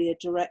cease to be a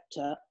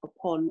director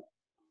upon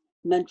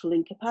mental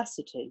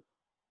incapacity.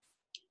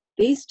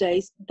 These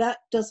days, that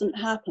doesn't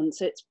happen,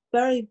 so it's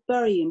very,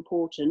 very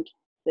important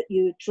that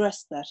you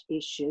address that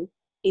issue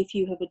if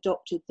you have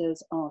adopted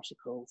those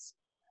articles.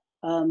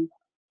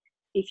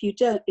 If you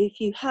don't, if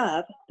you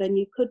have, then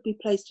you could be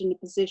placed in a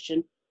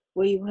position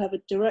where you have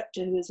a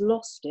director who has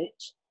lost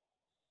it,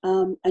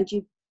 and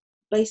you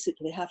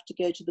basically have to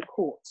go to the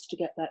courts to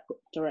get that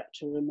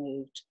director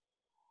removed.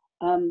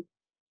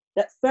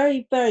 That's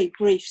very, very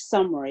brief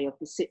summary of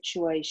the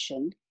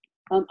situation.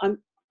 I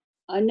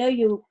know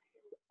you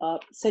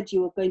said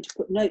you were going to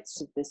put notes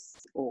of this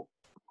or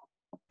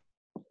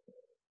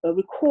a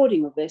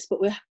recording of this, but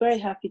we're very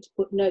happy to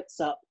put notes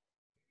up,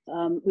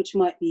 which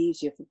might be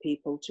easier for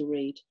people to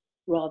read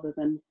rather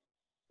than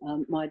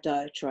my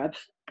diatribe.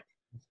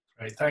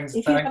 Great, thanks.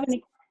 If you have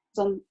any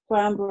questions for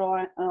Amber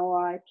or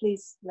I,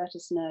 please let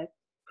us know.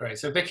 Great.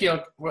 So Vicky,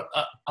 I'll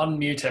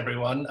unmute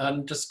everyone,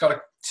 and just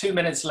got 2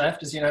 minutes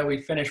left. As you know,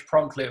 we finish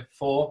promptly at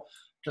 4,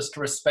 just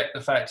to respect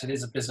the fact it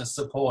is a business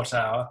support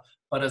hour.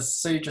 But as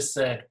Sue just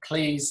said,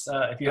 please,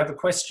 if you have a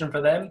question for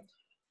them,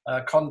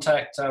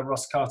 contact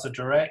Ross Carter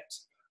direct,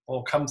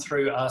 or come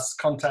through us,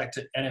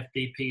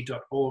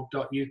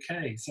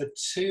 contact@nfbp.org.uk. So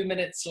 2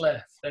 minutes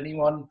left.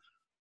 Anyone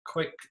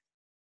quick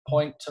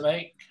point to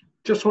make?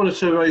 Just wanted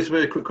to raise a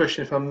very quick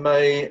question, if I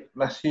may,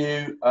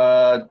 Matthew.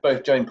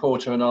 Both Jane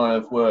Porter and I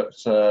have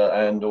worked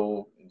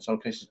or in some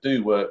cases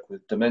do work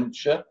with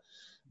dementia,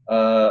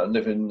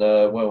 living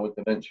well with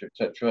dementia,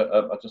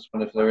 etc. I just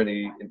wonder if there are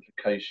any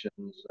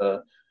implications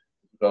with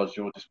regards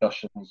to your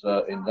discussions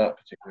in that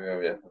particular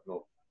area.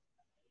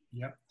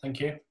 Yeah,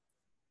 thank you.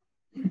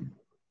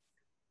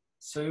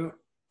 Sue?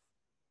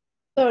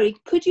 Sorry,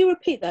 could you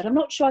repeat that? I'm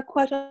not sure I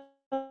quite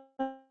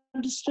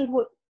understood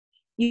what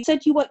you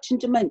said. You worked in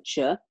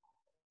dementia.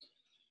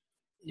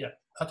 Yeah,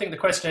 I think the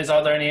question is,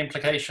 are there any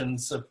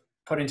implications of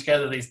putting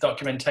together these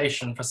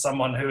documentation for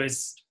someone who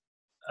is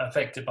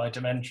affected by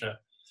dementia?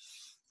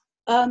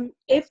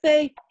 If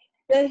they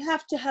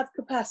have to have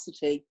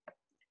capacity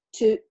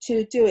to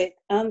do it.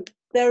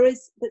 There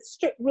is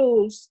strict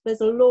rules.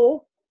 There's a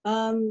law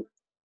on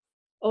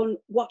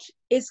what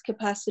is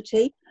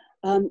capacity.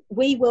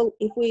 We will,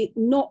 if we're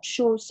not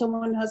sure if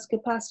someone has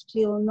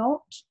capacity or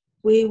not,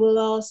 we will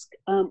ask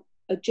a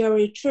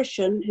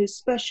geriatrician who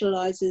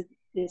specialises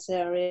in this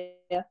area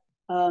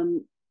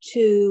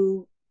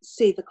to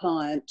see the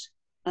client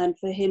and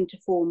for him to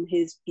form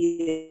his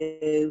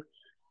view.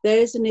 There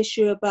is an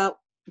issue about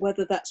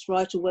whether that's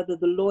right or whether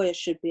the lawyer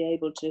should be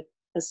able to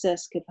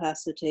assess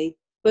capacity,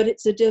 but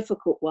it's a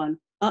difficult one.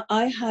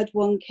 I had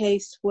one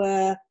case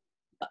where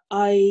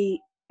it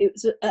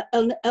was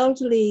an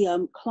elderly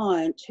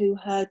client who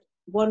had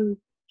one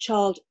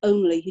child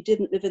only, who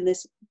didn't live in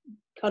this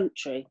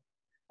country,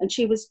 and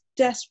she was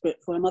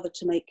desperate for her mother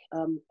to make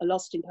a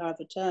lasting power of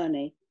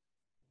attorney.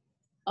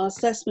 Our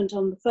assessment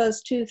on the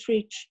first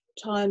 2-3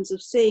 times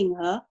of seeing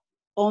her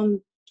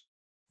on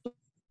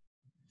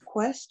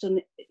request,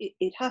 and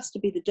it has to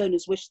be the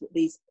donor's wish that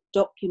these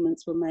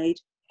documents were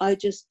made. I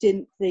just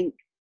didn't think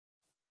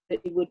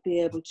that he would be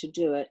able to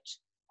do it.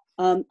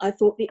 I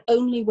thought the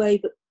only way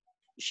that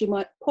she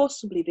might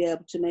possibly be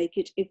able to make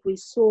it if we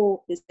saw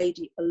this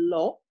lady a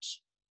lot,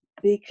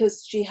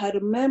 because she had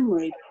a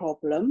memory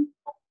problem,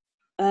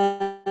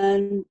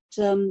 and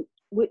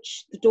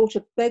which the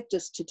daughter begged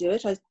us to do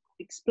it. I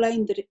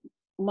explained that it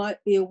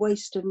might be a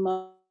waste of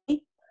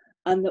money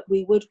and that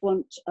we would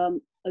want a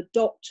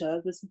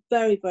doctor, this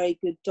very, very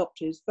good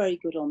doctor who's very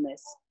good on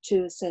this,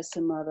 to assess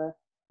her mother.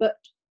 But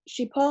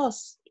she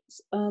passed.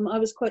 I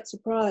was quite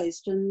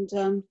surprised,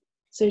 and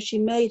so she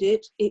made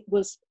it. It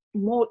was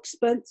more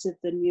expensive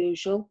than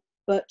usual,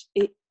 but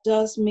it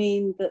does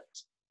mean that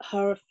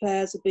her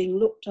affairs are being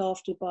looked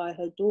after by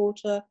her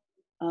daughter,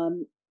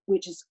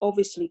 which is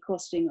obviously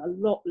costing a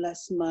lot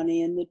less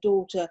money. And the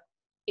daughter,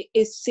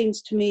 it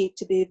seems to me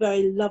to be a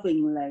very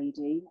loving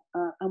lady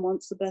and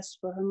wants the best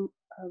for her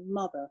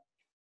mother.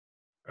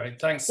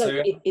 Great, thanks, so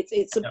Sue.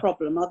 It's a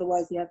problem,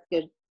 otherwise you have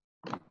to go.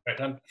 Great.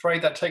 I'm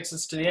afraid that takes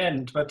us to the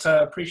end, but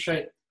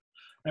appreciate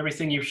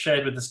everything you've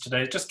shared with us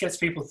today. It just gets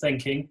people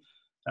thinking,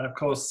 and of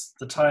course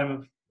the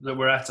time that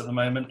we're at the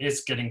moment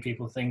is getting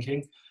people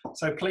thinking.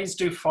 So please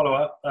do follow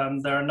up.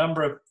 There are a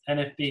number of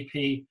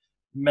NFBP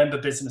member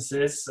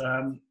businesses,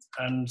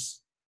 and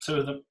two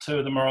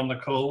of them are on the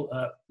call,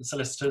 the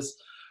solicitors,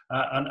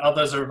 and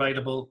others are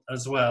available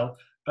as well.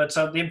 But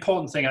the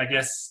important thing, I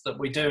guess, that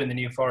we do in the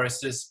New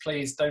Forest is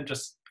please don't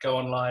just go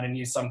online and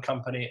use some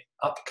company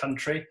up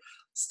country.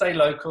 stay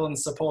local and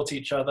support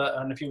each other.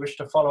 And if you wish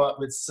to follow up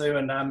with Sue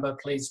and Amber,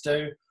 please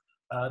do.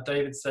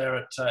 David's there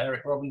at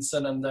Eric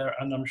Robinson, and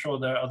I'm sure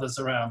there are others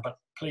around, but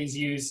please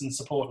use and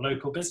support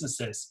local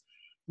businesses.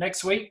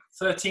 Next week,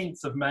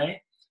 13th of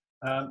May,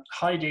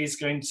 Heidi is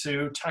going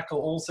to tackle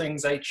all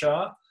things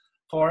HR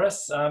for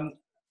us. A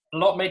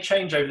lot may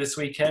change over this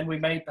weekend. We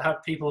may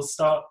have people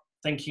start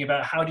thinking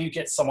about how do you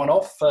get someone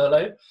off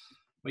furlough.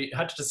 We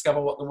had to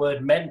discover what the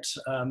word meant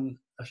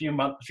a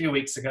few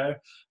weeks ago,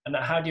 and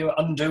how do you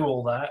undo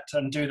all that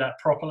and do that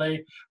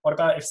properly? What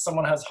about if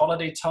someone has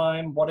holiday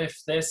time? What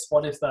if this?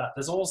 What if that?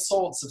 There's all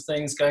sorts of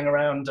things going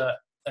around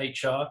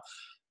HR.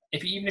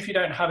 Even if you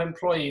don't have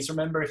employees,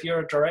 remember, if you're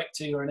a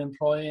director, you're an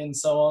employee, and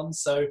so on.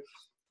 So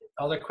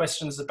other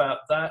questions about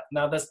that?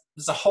 Now, there's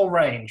a whole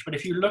range, but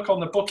if you look on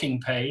the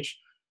booking page,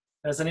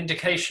 there's an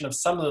indication of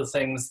some of the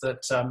things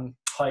that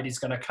Heidi's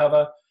going to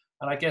cover.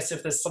 And I guess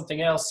if there's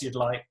something else you'd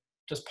like,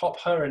 just pop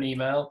her an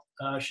email.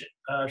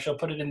 She'll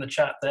put it in the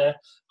chat there,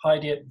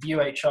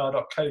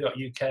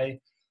 heidi@viewhr.co.uk,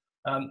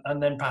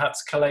 and then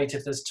perhaps collate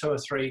if there's 2 or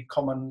 3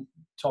 common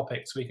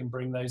topics, we can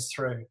bring those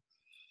through.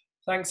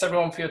 Thanks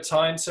everyone for your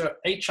time. So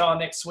HR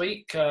next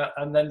week,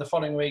 and then the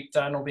following week,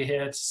 Dan will be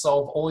here to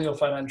solve all your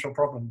financial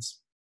problems.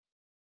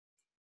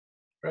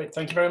 Great,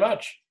 thank you very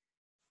much.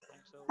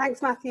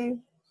 Thanks, Matthew.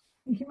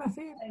 Thank you,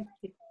 Matthew. Thank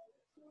you.